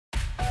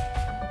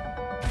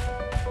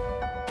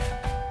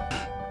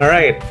All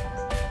right.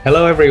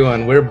 Hello,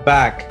 everyone. We're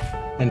back.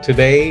 And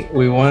today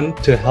we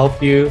want to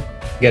help you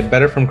get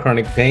better from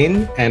chronic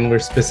pain. And we're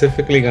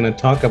specifically going to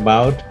talk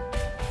about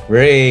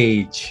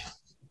rage.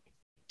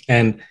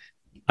 And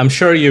I'm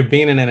sure you've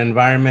been in an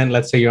environment,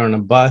 let's say you're on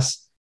a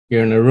bus,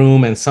 you're in a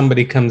room and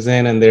somebody comes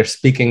in and they're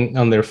speaking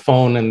on their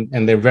phone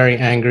and they're very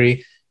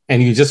angry.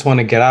 And you just want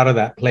to get out of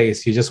that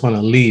place. You just want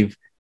to leave,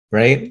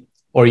 right?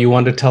 Or you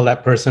want to tell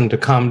that person to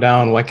calm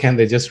down. Why can't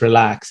they just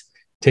relax?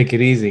 Take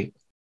it easy.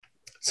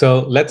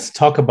 So let's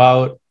talk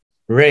about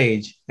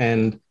rage.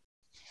 And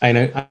I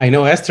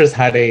know Esther's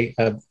had a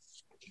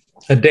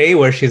day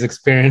where she's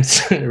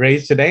experienced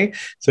rage today.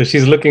 So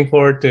she's looking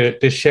forward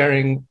to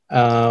sharing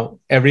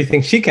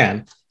everything she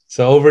can.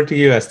 So over to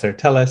you, Esther.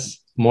 Tell us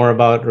more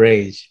about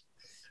rage.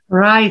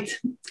 Right.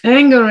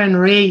 Anger and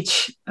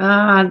rage,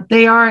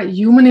 they are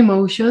human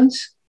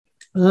emotions,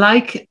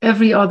 like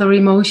every other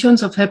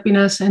emotions of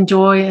happiness and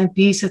joy and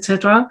peace,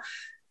 etc.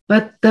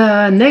 But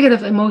the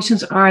negative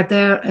emotions are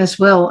there as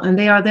well, and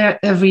they are there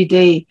every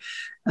day,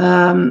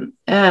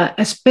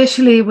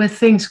 especially with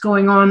things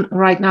going on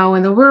right now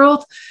in the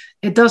world.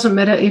 It doesn't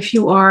matter if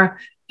you are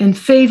in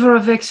favor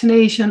of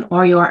vaccination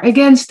or you are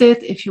against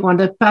it, if you want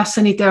a pass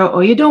sanitaire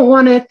or you don't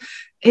want it.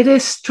 It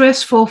is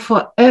stressful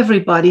for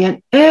everybody,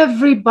 and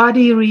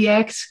everybody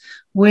reacts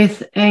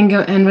with anger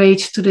and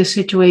rage to the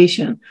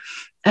situation.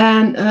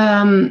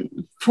 And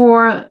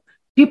for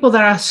people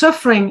that are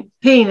suffering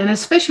pain, and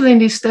especially in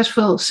these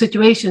stressful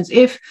situations,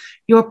 if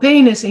your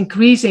pain is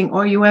increasing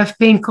or you have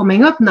pain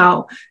coming up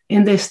now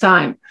in this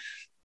time,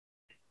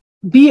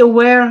 be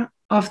aware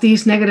of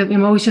these negative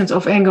emotions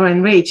of anger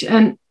and rage.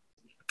 And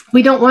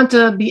we don't want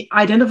to be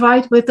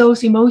identified with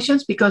those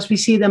emotions because we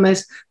see them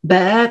as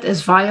bad,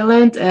 as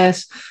violent,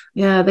 as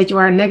that you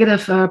are a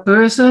negative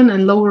person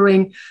and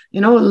lowering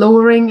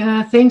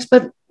things.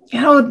 But,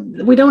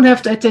 we don't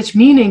have to attach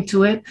meaning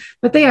to it,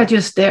 but they are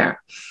just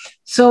there.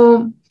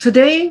 So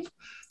today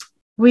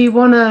we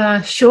want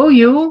to show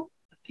you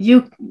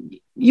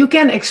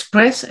can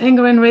express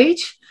anger and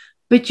rage,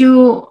 but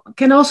you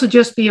can also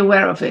just be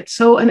aware of it.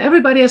 So, and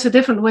everybody has a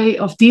different way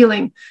of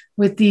dealing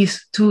with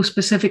these two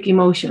specific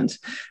emotions.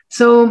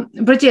 So,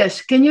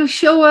 Brajesh, can you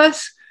show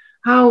us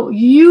how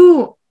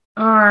you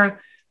are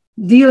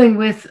dealing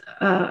with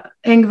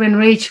anger and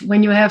rage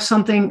when you have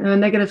something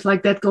negative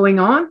like that going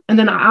on? And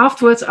then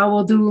afterwards, I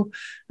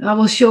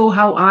will show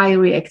how I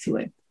react to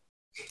it.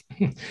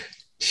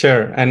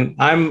 Sure. And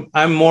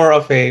I'm more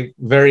of a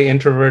very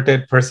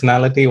introverted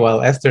personality,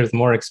 while Esther is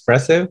more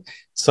expressive.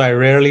 So I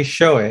rarely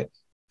show it.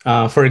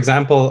 For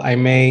example, I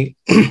may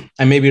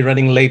be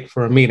running late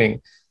for a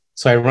meeting.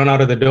 So I run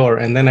out of the door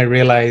and then I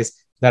realize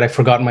that I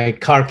forgot my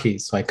car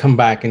keys. So I come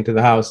back into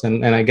the house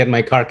and I get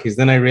my car keys.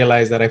 Then I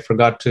realize that I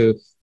forgot to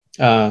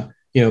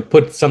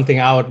put something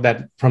out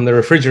that from the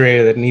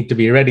refrigerator that need to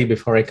be ready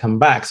before I come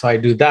back. So I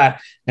do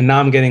that. And now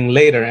I'm getting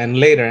later and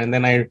later. And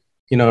then I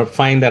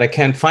find that I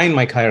can't find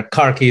my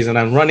car keys and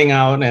I'm running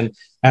out and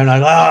I'm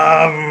like,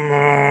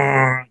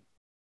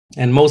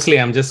 and mostly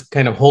I'm just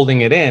kind of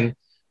holding it in.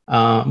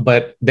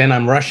 But then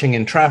I'm rushing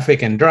in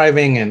traffic and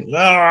driving and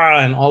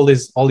all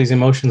these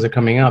emotions are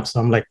coming up. So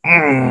I'm like,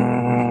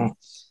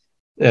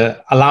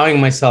 allowing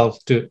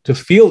myself to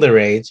feel the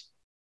rage,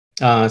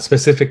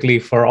 specifically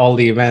for all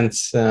the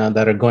events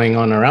that are going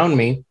on around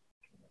me.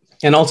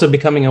 And also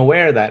becoming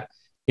aware that,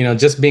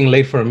 just being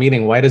late for a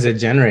meeting, why does it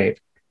generate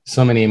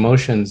so many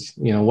emotions?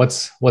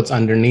 What's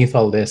underneath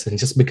all this, and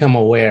just become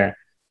aware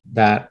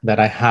that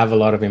I have a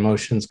lot of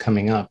emotions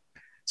coming up.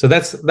 So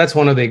that's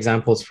one of the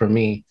examples for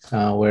me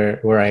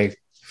where I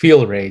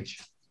feel rage.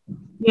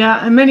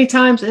 Yeah, and many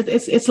times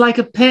it's like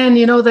a pan,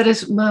 that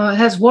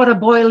has water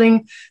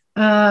boiling,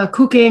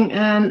 cooking,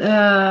 and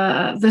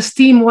the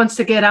steam wants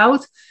to get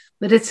out.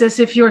 But it's as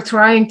if you're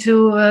trying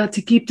to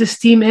keep the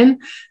steam in,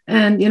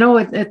 and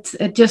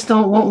it just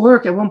won't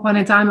work. At one point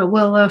in time, it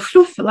will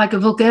floof like a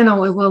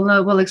volcano. It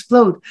will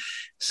explode.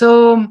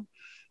 So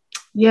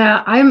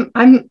yeah, I'm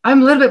a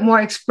little bit more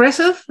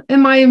expressive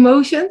in my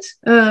emotions,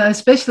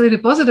 especially the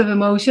positive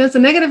emotions. The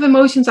negative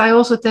emotions I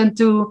also tend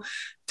to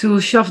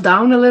shove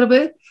down a little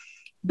bit.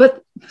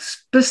 But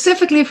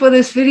specifically for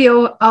this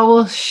video, I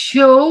will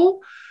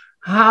show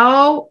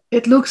how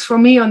it looks for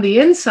me on the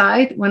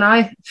inside when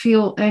I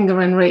feel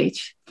anger and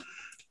rage.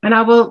 And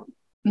I will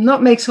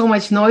not make so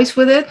much noise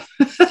with it.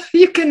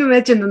 You can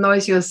imagine the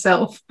noise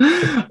yourself.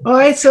 All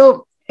right,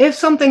 so if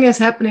something is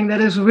happening that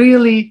is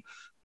really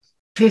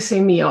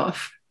pissing me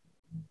off,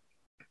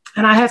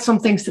 and I had some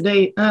things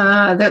today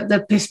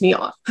that pissed me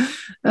off,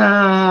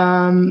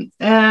 and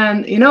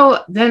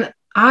then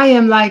I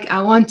am like,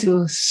 I want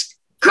to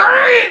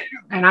scream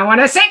and I want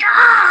to say,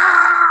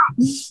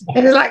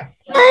 and it's like,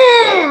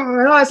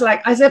 it's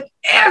like I said,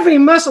 every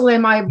muscle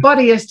in my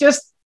body is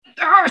just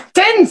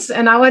tense,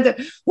 and I went to,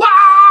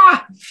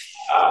 wah!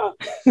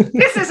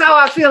 This is how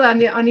I feel on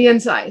the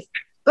inside.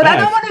 But I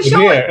don't want to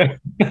show it.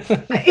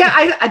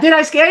 Yeah, did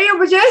I scare you,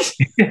 Brajesh?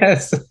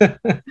 Yes.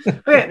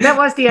 Okay, that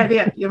was the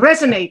idea. You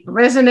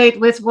resonate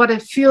with what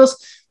it feels.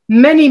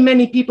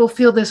 Many people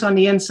feel this on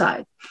the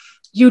inside.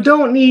 you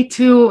don't need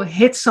to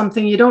hit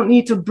something. You don't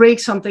need to break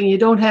something. You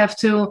don't have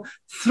to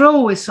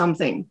throw with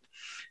something.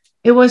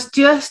 It was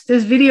just,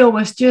 this video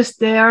was just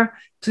there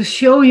to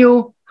show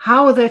you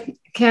how that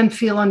can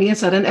feel on the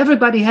inside. And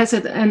everybody has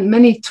it, and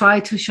many try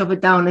to shove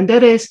it down. And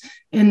that is,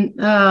 in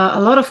a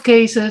lot of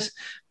cases,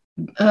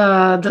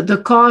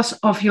 the cause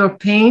of your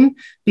pain,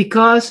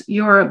 because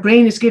your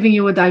brain is giving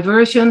you a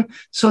diversion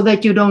so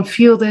that you don't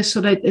feel this,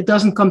 so that it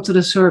doesn't come to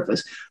the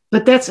surface.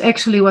 But that's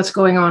actually what's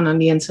going on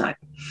the inside.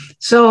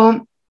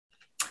 So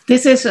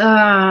this is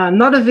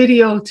not a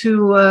video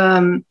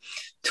to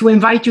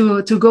invite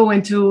you to go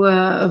into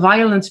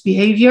violence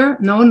behavior.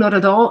 No, not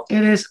at all.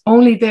 It is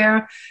only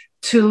there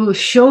to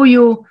show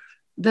you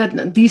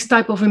that these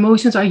type of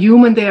emotions are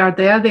human. They are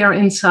there. They are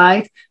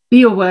inside.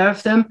 Be aware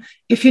of them.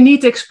 If you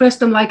need to express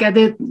them like I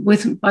did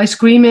by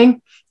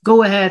screaming,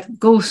 go ahead.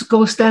 Go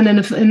stand in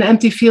an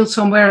empty field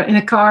somewhere, in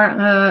a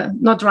car,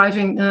 not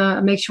driving.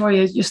 Make sure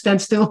you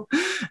stand still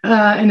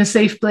in a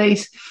safe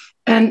place.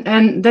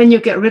 And then you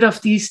get rid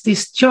of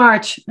this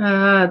charge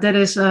that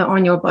is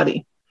on your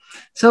body.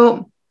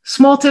 So,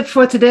 small tip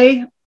for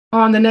today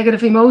on the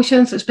negative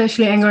emotions,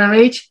 especially anger and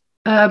rage.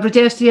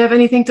 Brajesh, do you have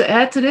anything to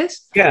add to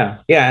this? Yeah.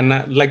 And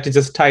I'd like to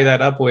just tie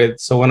that up with,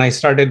 so when I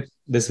started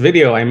this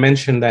video, I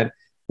mentioned that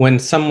when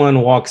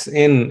someone walks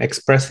in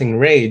expressing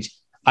rage,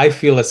 I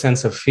feel a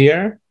sense of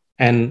fear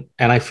and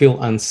I feel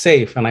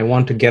unsafe and I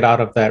want to get out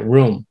of that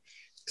room.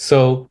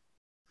 So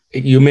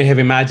you may have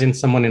imagined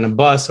someone in a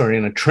bus or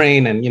in a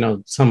train, and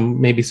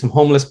maybe some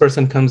homeless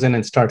person comes in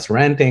and starts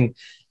ranting,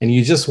 and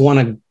you just want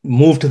to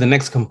move to the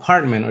next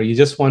compartment, or you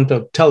just want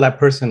to tell that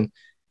person,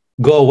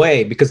 go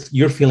away, because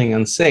you're feeling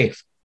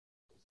unsafe.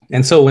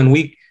 And so when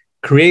we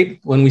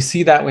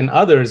see that in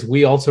others,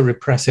 we also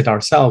repress it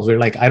ourselves. We're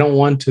like, I don't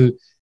want to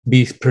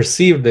be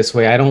perceived this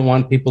way. I don't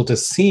want people to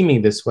see me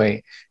this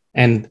way.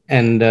 And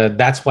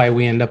that's why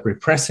we end up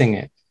repressing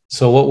it.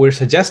 So what we're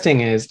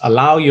suggesting is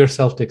allow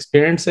yourself to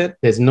experience it.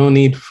 There's no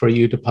need for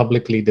you to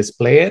publicly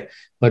display it,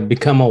 but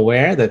become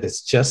aware that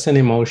it's just an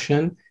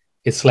emotion.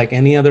 It's like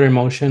any other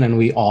emotion, and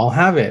we all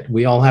have it.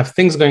 We all have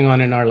things going on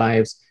in our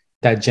lives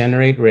that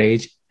generate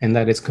rage, and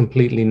that it's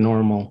completely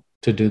normal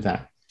to do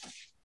that.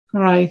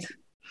 Right.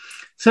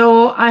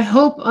 So I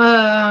hope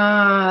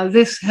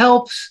this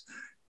helps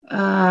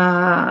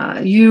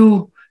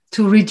you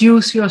to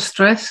reduce your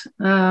stress,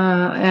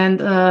 and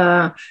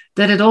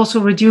that it also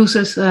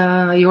reduces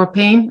your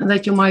pain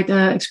that you might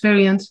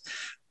experience.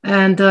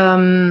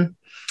 And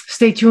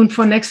stay tuned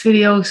for next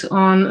videos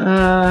on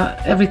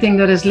everything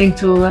that is linked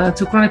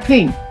to chronic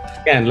pain.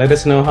 Yeah, and let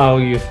us know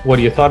what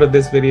you thought of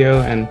this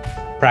video, and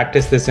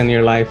practice this in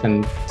your life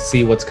and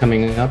see what's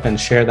coming up and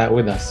share that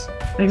with us.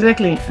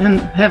 Exactly. And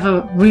have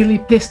a really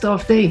pissed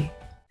off day.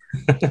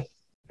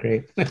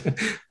 Great.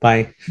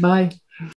 Bye. Bye.